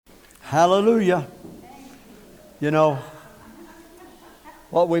Hallelujah. You know,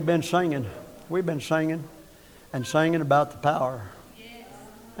 what we've been singing and singing about the power.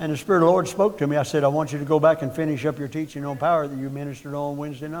 And the Spirit of the Lord spoke to me. I said, I want you to go back and finish up your teaching on power that you ministered on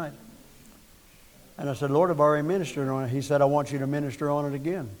Wednesday night. And I said, Lord, I've already ministered on it. He said, I want you to minister on it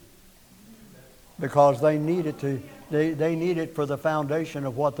again. Because they need it to, they need it for the foundation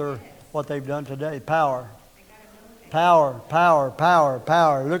of what they've done today. Power. Power, power, power,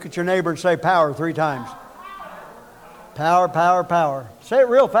 power. Look at your neighbor and say power 3 times. Power, power, power. Say it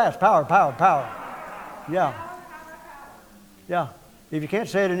real fast. Power, power, power. Yeah. Yeah. If you can't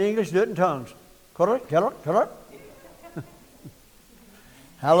say it in English, do it in tongues.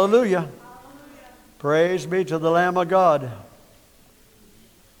 Hallelujah. Praise be to the Lamb of God.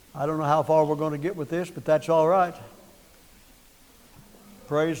 I don't know how far we're going to get with this, but that's all right.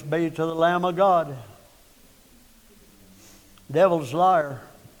 Praise be to the Lamb of God. Devil's a liar.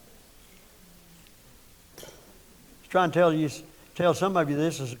 He's trying to tell some of you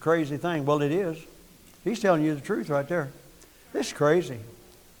this is a crazy thing. Well, it is. He's telling you the truth right there. This is crazy.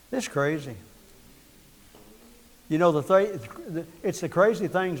 This is crazy. You know, it's the crazy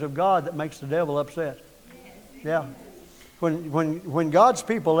things of God that makes the devil upset. Yeah. When God's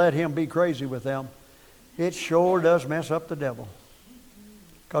people let him be crazy with them, it sure does mess up the devil.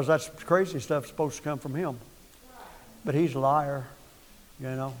 Because that's crazy stuff supposed to come from him. But he's a liar, you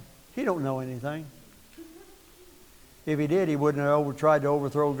know. He don't know anything. If he did, he wouldn't have tried to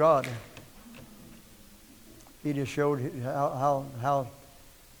overthrow God. He just showed how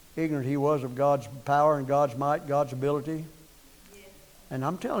ignorant he was of God's power and God's might, God's ability. And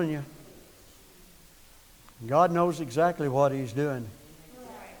I'm telling you, God knows exactly what He's doing.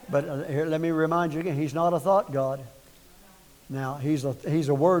 But here, let me remind you again, He's not a thought God. Now, He's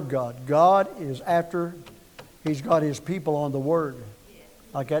a Word God. God is after, He's got His people on the Word.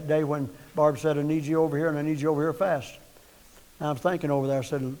 Like that day when Barb said, I need you over here and I need you over here fast. And I'm thinking over there,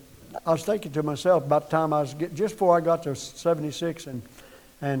 I was thinking to myself about the time just before I got to 76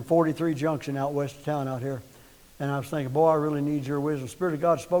 and 43 Junction out west of town out here. And I was thinking, boy, I really need your wisdom. The Spirit of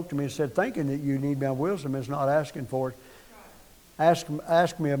God spoke to me and said, thinking that you need my wisdom is not asking for it.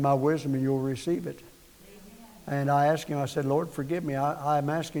 Ask me of my wisdom and you'll receive it. And I asked Him, I said, Lord, forgive me. I'm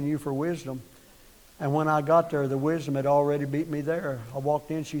asking you for wisdom. And when I got there, the wisdom had already beat me there. I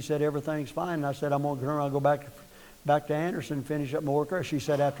walked in, she said, everything's fine. And I said, I'm going to turn around and go back to Anderson and finish up my work there. She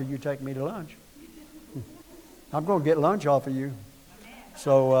said, after you take me to lunch. I'm going to get lunch off of you.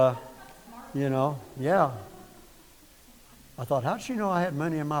 So, you know, yeah. I thought, how'd she know I had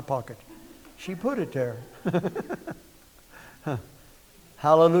money in my pocket? She put it there.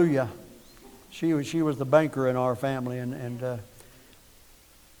 Hallelujah. She was the banker in our family, and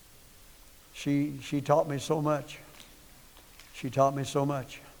she taught me so much. She taught me so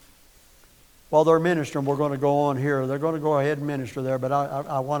much. While they're ministering, we're going to go on here. They're going to go ahead and minister there, but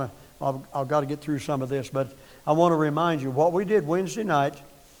I've got to get through some of this. But I want to remind you, what we did Wednesday night,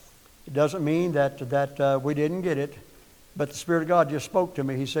 it doesn't mean that we didn't get it, but the Spirit of God just spoke to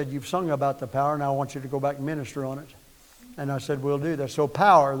me. He said, you've sung about the power, now I want you to go back and minister on it. And I said, we'll do that. So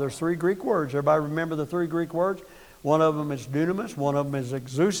power, there's 3 Greek words. Everybody remember the 3 Greek words? One of them is dunamis, one of them is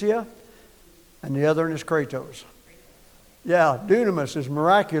exousia, and the other one is kratos. Yeah, dunamis is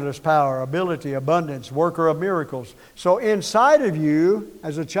miraculous power, ability, abundance, worker of miracles. So inside of you,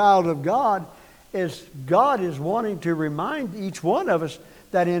 as a child of God is wanting to remind each one of us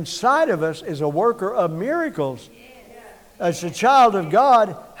that inside of us is a worker of miracles. As a child of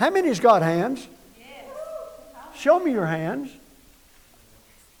God, how many's got hands? Show me your hands.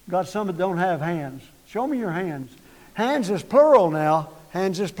 Got some that don't have hands. Show me your hands. Hands is plural now.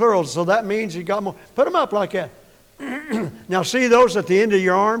 Hands is plural. So that means you got more. Put them up like that. Now see those at the end of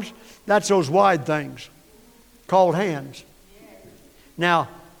your arms? That's those wide things called hands. Now,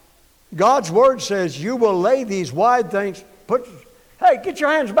 God's Word says you will lay these wide things. Hey, get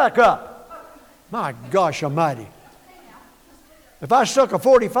your hands back up. My gosh almighty. If I stuck a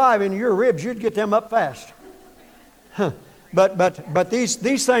 45 in your ribs, you'd get them up fast. But these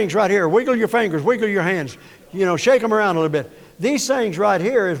things right here, wiggle your fingers, wiggle your hands, you know, shake them around a little bit. These things right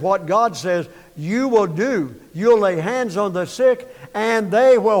here is what God says you will do. You'll lay hands on the sick and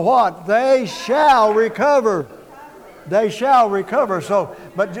they will what? They shall recover. They shall recover. So,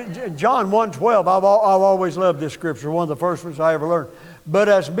 but John 1:12, I've always loved this scripture, one of the first ones I ever learned. But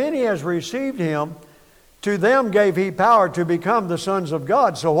as many as received Him, to them gave He power to become the sons of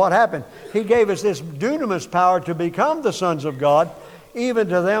God. So what happened? He gave us this dunamis power to become the sons of God, even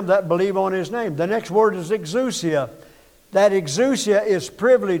to them that believe on His name. The next word is exousia. That exousia is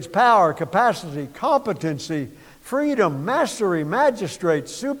privilege, power, capacity, competency, freedom, mastery, magistrate,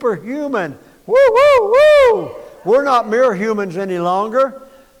 superhuman. Woo, woo, woo! We're not mere humans any longer.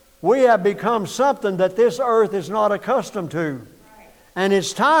 We have become something that this earth is not accustomed to. And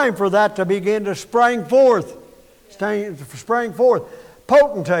it's time for that to begin to spring forth. Spring forth.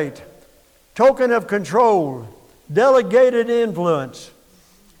 Potentate, token of control, delegated influence,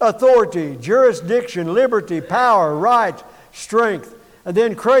 authority, jurisdiction, liberty, power, right, strength. And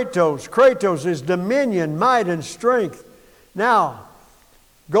then Kratos. Kratos is dominion, might, and strength. Now,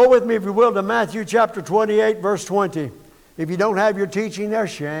 go with me, if you will, to Matthew chapter 28, verse 20. If you don't have your teaching there,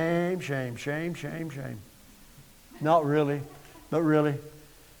 shame, shame, shame, shame, shame. Not really, but really.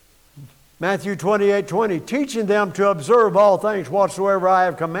 Matthew 28, 20. Teaching them to observe all things whatsoever I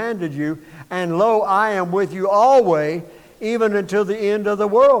have commanded you. And lo, I am with you always, even until the end of the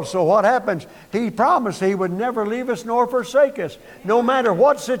world. So what happens? He promised He would never leave us nor forsake us. No matter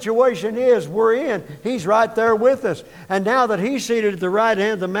what situation is we're in, He's right there with us. And now that He's seated at the right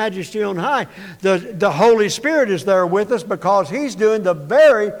hand of the Majesty on high, the Holy Spirit is there with us, because He's doing the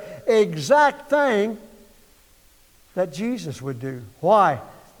very exact thing that Jesus would do. Why?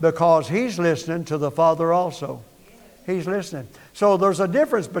 Because He's listening to the Father also. He's listening. So there's a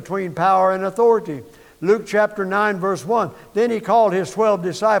difference between power and authority. Luke chapter 9, verse 1. Then He called His 12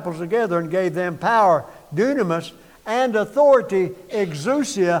 disciples together and gave them power, dunamis, and authority,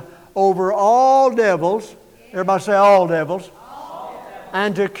 exousia, over all devils. Everybody say all devils. All devils.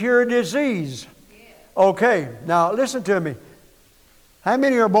 And to cure disease. Okay, now listen to me. How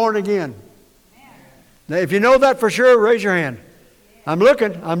many are born again? Now, if you know that for sure, raise your hand. I'm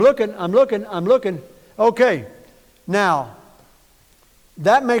looking. Okay, now,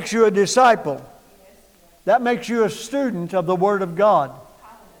 that makes you a disciple. That makes you a student of the Word of God.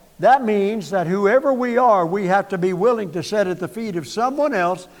 That means that whoever we are, we have to be willing to sit at the feet of someone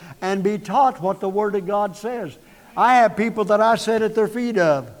else and be taught what the Word of God says. I have people that I sit at their feet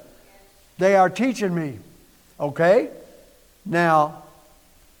of. They are teaching me. Okay? Now,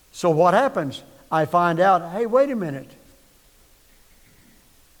 so what happens? I find out, hey, wait a minute.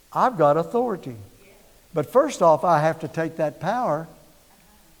 I've got authority. But first off, I have to take that power,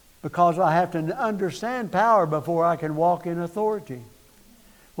 because I have to understand power before I can walk in authority.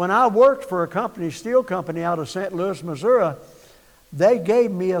 When I worked for a company, steel company out of St. Louis, Missouri, they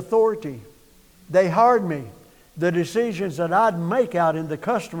gave me authority. They hired me. The decisions that I'd make out in the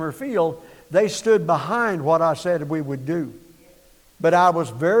customer field, they stood behind what I said we would do. But I was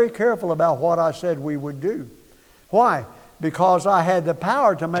very careful about what I said we would do. Why? Because I had the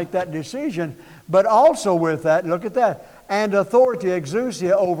power to make that decision, but also with that, look at that, and authority,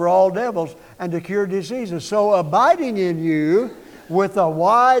 exousia, over all devils, and to cure diseases. So abiding in you with the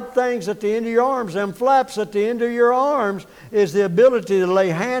wide things at the end of your arms, and flaps at the end of your arms, is the ability to lay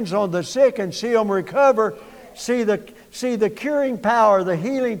hands on the sick and see them recover, see the curing power, the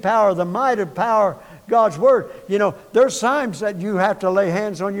healing power, the might of power, God's Word. You know, there's times that you have to lay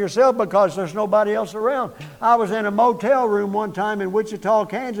hands on yourself because there's nobody else around. I was in a motel room one time in Wichita,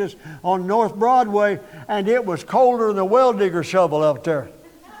 Kansas on North Broadway, and it was colder than a well digger shovel up there.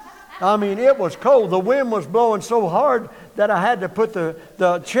 I mean, it was cold. The wind was blowing so hard that I had to put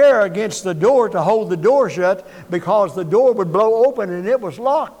the chair against the door to hold the door shut, because the door would blow open and it was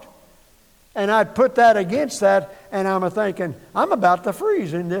locked. And I'd put that against that, and I'm thinking, I'm about to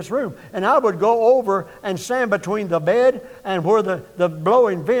freeze in this room. And I would go over and stand between the bed and where the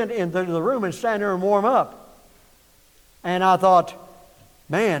blowing vent into the room, and stand there and warm up. And I thought,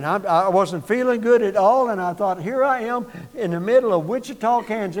 man, I wasn't feeling good at all. And I thought, here I am in the middle of Wichita,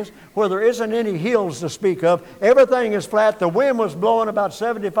 Kansas, where there isn't any hills to speak of. Everything is flat. The wind was blowing about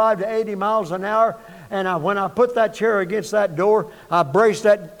 75 to 80 miles an hour. And when I put that chair against that door, I braced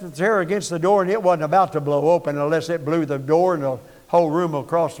that chair against the door, and it wasn't about to blow open unless it blew the door and the whole room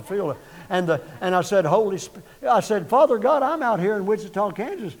across the field. And I said, Father God, I'm out here in Wichita,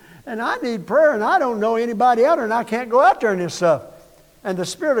 Kansas, and I need prayer, and I don't know anybody out there, and I can't go out there and this stuff. And the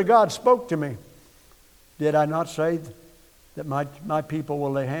Spirit of God spoke to me. Did I not say that my people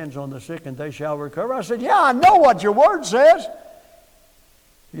will lay hands on the sick and they shall recover? I said, yeah, I know what your Word says.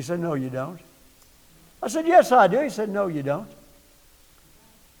 He said, no, you don't. I said, yes, I do. He said, no, you don't.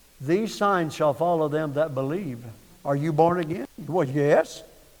 These signs shall follow them that believe. Are you born again? Well, yes.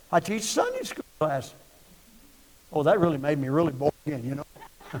 I teach Sunday school class. Oh, that really made me really born again, you know.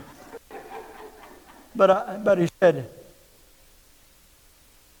 But he said,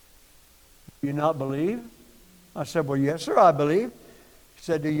 do you not believe? I said, well, yes, sir, I believe. He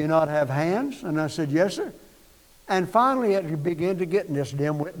said, do you not have hands? And I said, yes, sir. And finally, it began to get in this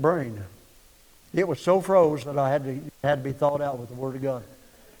dim-wit brain. It was so froze that I had to be thought out with the Word of God.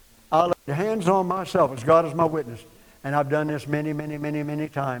 I laid hands on myself, as God is my witness. And I've done this many, many, many, many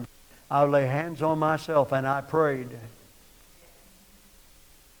times. I lay hands on myself and I prayed.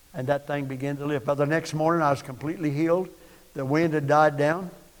 And that thing began to lift. By the next morning, I was completely healed. The wind had died down.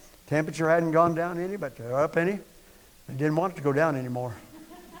 Temperature hadn't gone down any, but up any. I didn't want it to go down anymore.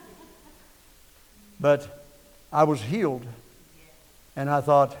 But I was healed. And I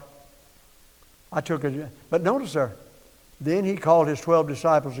thought, I took it. But notice there, then he called his 12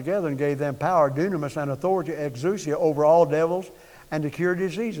 disciples together and gave them power, dunamis, and authority, exousia, over all devils and to cure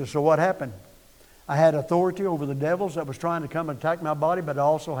diseases. So what happened? I had authority over the devils that was trying to come and attack my body, but I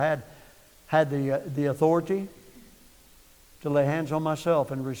also had the authority to lay hands on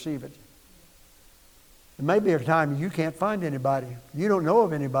myself and receive it. There may be a time you can't find anybody. You don't know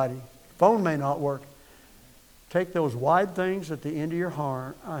of anybody. Phone may not work. Take those wide things at the end of your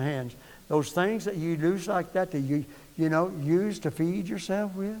hands. Those things that you use like that you use to feed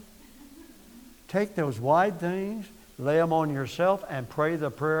yourself with. Take those wide things, lay them on yourself, and pray the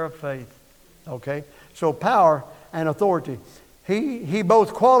prayer of faith. Okay? So power and authority. He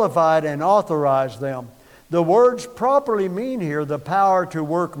both qualified and authorized them. The words properly mean here the power to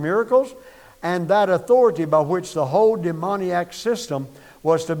work miracles and that authority by which the whole demoniac system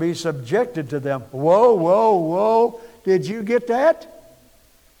was to be subjected to them. Whoa, whoa, whoa. Did you get that?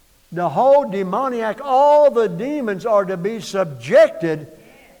 The whole demoniac, all the demons are to be subjected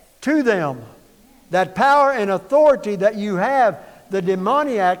to them. That power and authority that you have, the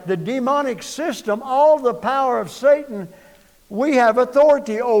demoniac, the demonic system, all the power of Satan, we have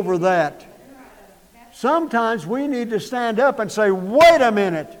authority over that. Sometimes we need to stand up and say, wait a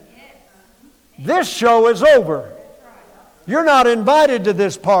minute. This show is over. You're not invited to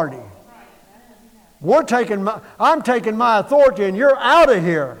this party. I'm taking my authority and you're out of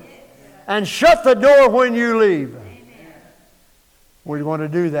here. And shut the door when you leave. We want to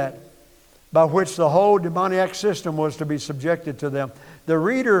do that. By which the whole demoniac system was to be subjected to them. The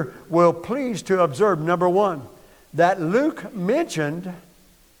reader will please to observe, number one, that Luke mentioned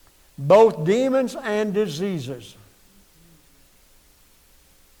both demons and diseases.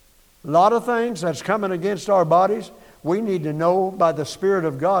 A lot of things that's coming against our bodies, we need to know by the Spirit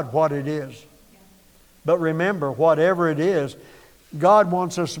of God what it is. But remember, whatever it is, God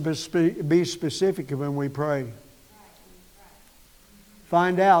wants us to be specific when we pray.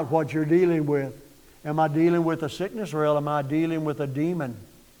 Find out what you're dealing with. Am I dealing with a sickness or am I dealing with a demon?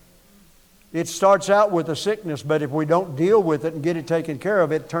 It starts out with a sickness, but if we don't deal with it and get it taken care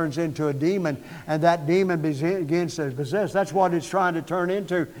of, it turns into a demon, and that demon begins to possess. That's what it's trying to turn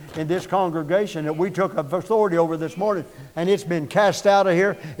into in this congregation that we took authority over this morning, and it's been cast out of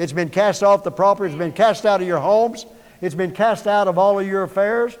here. It's been cast off the property. It's been cast out of your homes. It's been cast out of all of your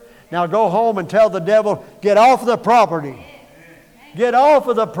affairs. Now go home and tell the devil, get off the property. Get off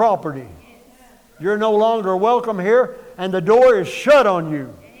of the property. You're no longer welcome here, and the door is shut on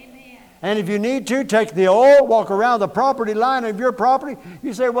you. And if you need to, take the oil, walk around the property line of your property.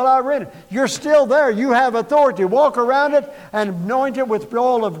 You say, well, I rent it. You're still there. You have authority. Walk around it and anoint it with the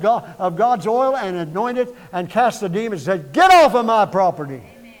oil of God's oil and anoint it and cast the demons. Say, get off of my property.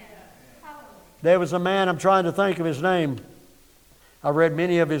 Amen. There was a man, I'm trying to think of his name. I read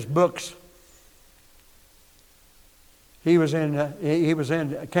many of his books. He was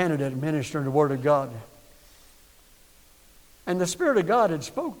in Canada ministering the Word of God. And the Spirit of God had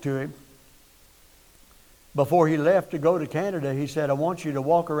spoke to him. Before he left to go to Canada, he said, I want you to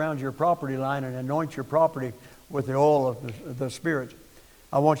walk around your property line and anoint your property with the oil of the Spirit.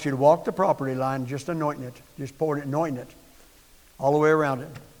 I want you to walk the property line, just anointing it. Just pour it, anointing it. All the way around it.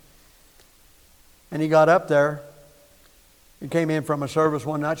 And he got up there. He came in from a service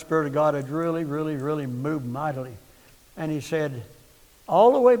one night. Spirit of God had really, really, really moved mightily. And he said,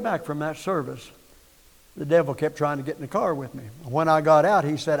 all the way back from that service, the devil kept trying to get in the car with me. When I got out,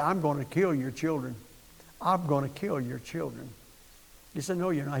 he said, I'm going to kill your children. I'm going to kill your children. He said,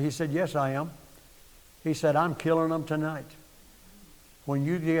 no, you're not. He said, yes, I am. He said, I'm killing them tonight. When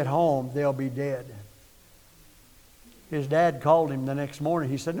you get home, they'll be dead. His dad called him the next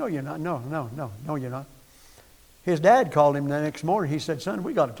morning. He said, no, you're not. No, you're not. His dad called him the next morning. He said, son,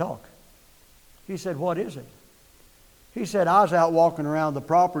 we got to talk. He said, what is it? He said, I was out walking around the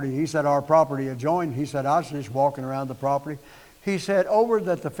property. He said, our property adjoined. He said, I was just walking around the property. He said, over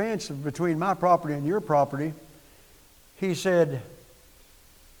at the fence between my property and your property, he said,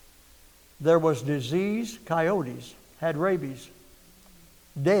 there was disease, coyotes, had rabies,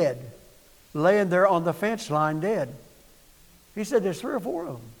 dead, laying there on the fence line dead. He said, there's 3 or 4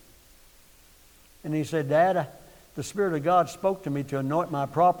 of them. And he said, Dad, the Spirit of God spoke to me to anoint my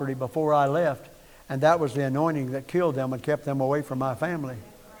property before I left. And that was the anointing that killed them and kept them away from my family.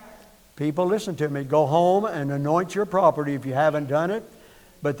 People, listen to me. Go home and anoint your property if you haven't done it.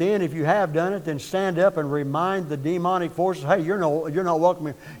 But then if you have done it, then stand up and remind the demonic forces, hey, you're not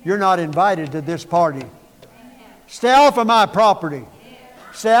welcome. You're not invited to this party. Stay off of my property.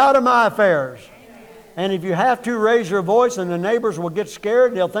 Stay out of my affairs. And if you have to, raise your voice and the neighbors will get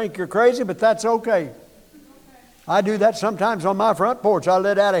scared. They'll think you're crazy, but that's okay. I do that sometimes on my front porch. I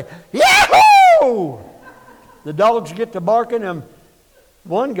let out a yahoo! The dogs get to barking. And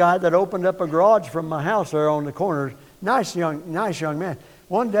one guy that opened up a garage from my house there on the corner, nice young man.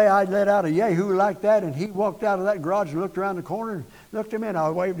 One day I let out a yahoo like that, and he walked out of that garage and looked around the corner and looked at me, and I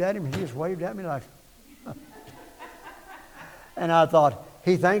waved at him, and he just waved at me like... And I thought,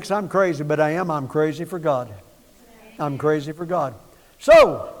 he thinks I'm crazy, but I'm crazy for God. I'm crazy for God.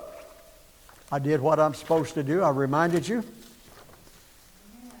 So, I did what I'm supposed to do. I reminded you.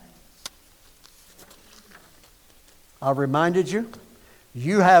 I reminded you.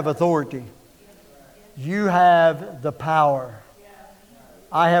 You have authority. You have the power.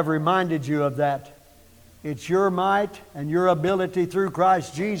 I have reminded you of that. It's your might and your ability through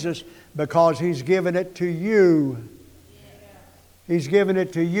Christ Jesus because He's given it to you. He's given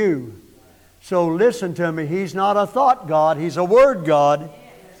it to you. So listen to me. He's not a thought God. He's a Word God.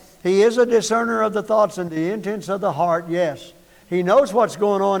 He is a discerner of the thoughts and the intents of the heart, yes. He knows what's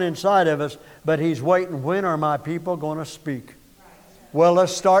going on inside of us, but He's waiting. When are my people going to speak? Well,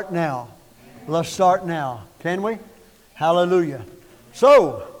 let's start now. Let's start now. Can we? Hallelujah.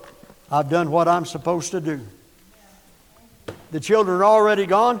 So, I've done what I'm supposed to do. The children are already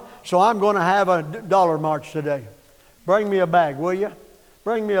gone, so I'm going to have a dollar march today. Bring me a bag, will you?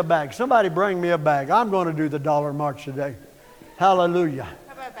 Bring me a bag. Somebody bring me a bag. I'm going to do the dollar march today. Hallelujah.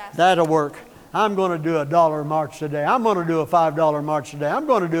 That'll work. I'm going to do a dollar march today. I'm going to do a $5 march today. I'm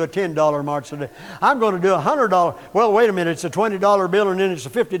going to do a $10 march today. I'm going to do a $100. Well, wait a minute. It's a $20 bill, and then it's a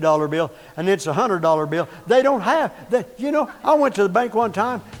 $50 bill, and it's a $100 bill. They don't have that. You know, I went to the bank one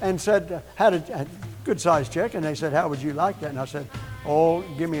time and said, had a good sized check, and they said, how would you like that? And I said, oh,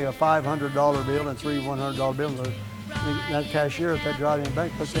 give me a $500 bill and three $100 bills. And that cashier at that drive-in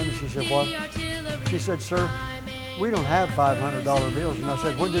bank looked at me and she said, what? She said, sir, we don't have $500 bills. And I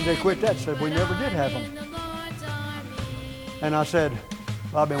said, when did they quit that? She said, we never did have them. And I said,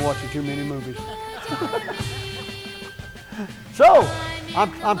 well, I've been watching too many movies. So,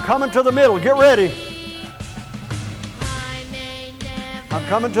 I'm coming to the middle. Get ready. I'm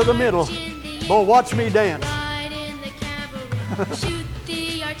coming to the middle. Boy, watch me dance.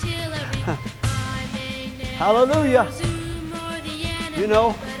 Hallelujah. You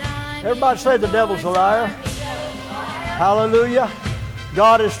know, everybody say the devil's a liar. Hallelujah.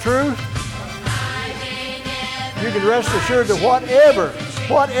 God is true. You can rest assured that whatever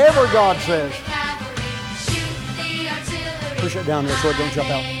God says. Push it down there so it don't jump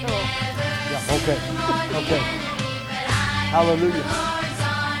out. Yeah, okay. Okay. Hallelujah.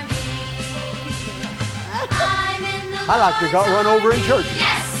 I like to run over in church.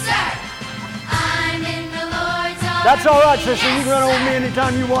 That's all right, sister. You can run over me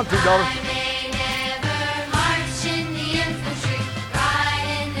anytime you want to, daughter.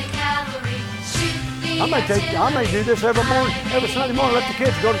 I may do this every morning, every Sunday morning. Let the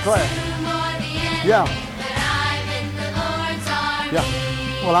kids go to class. Yeah. Yeah.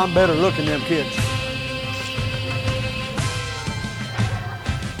 Well, I'm better looking than them kids.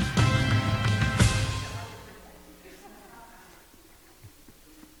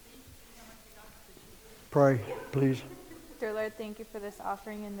 Pray, please. Dear Lord, thank you for this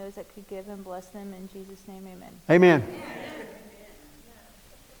offering and those that could give and bless them. In Jesus' name, amen. Amen.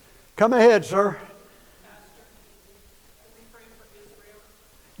 Come ahead, sir.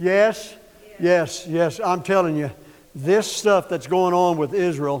 Yes, yes, yes. I'm telling you, this stuff that's going on with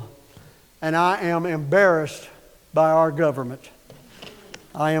Israel, and I am embarrassed by our government.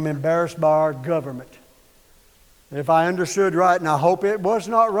 I am embarrassed by our government. If I understood right, and I hope it was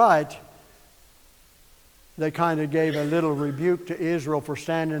not right, they kind of gave a little rebuke to Israel for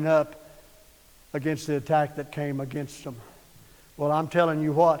standing up against the attack that came against them. Well, I'm telling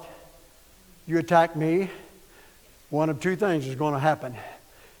you what, you attack me, one of two things is going to happen.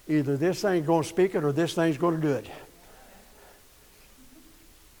 Either this thing's going to speak it or this thing's going to do it.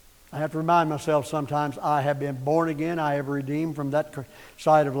 I have to remind myself sometimes I have been born again. I have redeemed from that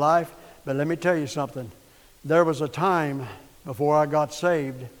side of life. But let me tell you something. There was a time before I got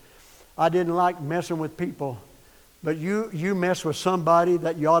saved, I didn't like messing with people. But you mess with somebody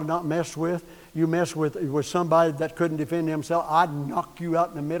that you ought to not mess with. You mess with somebody that couldn't defend himself, I'd knock you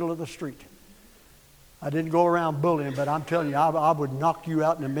out in the middle of the street. I didn't go around bullying, but I'm telling you, I would knock you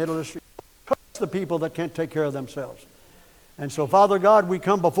out in the middle of the street. Curse the people that can't take care of themselves. And so, Father God, we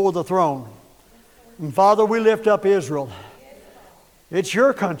come before the throne. And Father, we lift up Israel. It's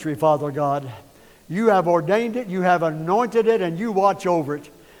your country, Father God. You have ordained it, you have anointed it, and you watch over it.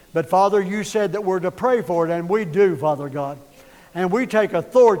 But Father, you said that we're to pray for it, and we do, Father God. And we take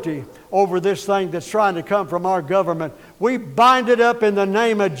authority over this thing that's trying to come from our government. We bind it up in the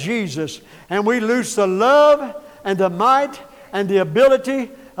name of Jesus, and we loose the love and the might and the ability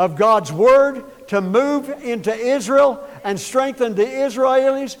of God's Word to move into Israel and strengthen the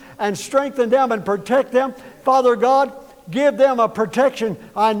Israelis and strengthen them and protect them. Father God, give them a protection.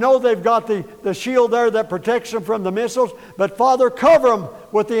 I know they've got the shield there that protects them from the missiles, but Father, cover them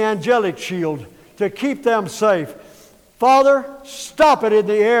with the angelic shield to keep them safe. Father, stop it in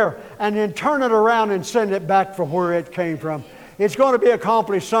the air and then turn it around and send it back from where it came from. It's going to be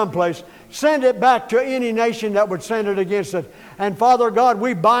accomplished someplace. Send it back to any nation that would send it against it. And Father God,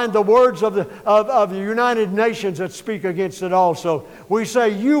 we bind the words of the United Nations that speak against it also. We say,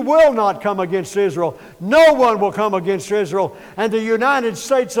 you will not come against Israel. No one will come against Israel. And the United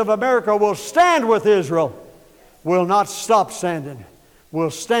States of America will stand with Israel. We'll not stop standing.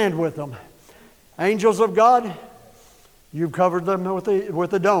 We'll stand with them. Angels of God, you've covered them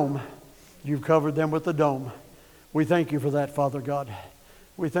with the dome. You've covered them with the dome. We thank you for that, Father God.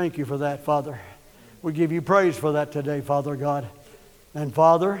 We thank you for that, Father. We give you praise for that today, Father God. And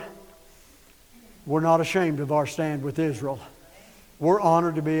Father, we're not ashamed of our stand with Israel. We're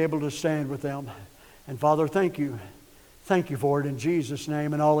honored to be able to stand with them. And Father, thank you. Thank you for it in Jesus'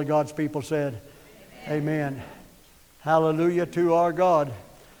 name. And all of God's people said, Amen. Amen. Hallelujah to our God.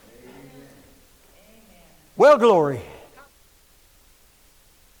 Amen. Well, glory.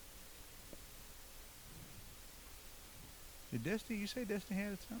 Did Destiny, you say Destiny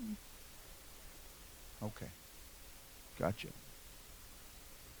had something? Okay. Gotcha.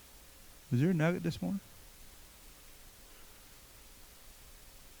 Was there a nugget this morning?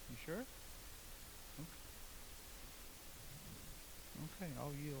 You sure? Okay,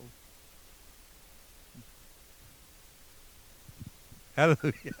 I'll yield.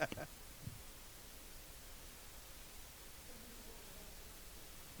 Hallelujah.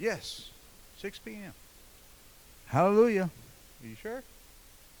 Yes, 6 p.m. Hallelujah. Are you sure?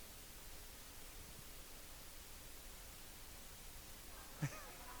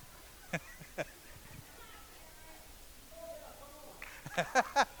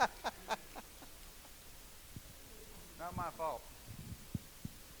 Not my fault.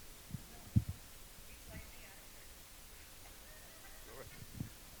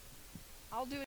 I'll do it.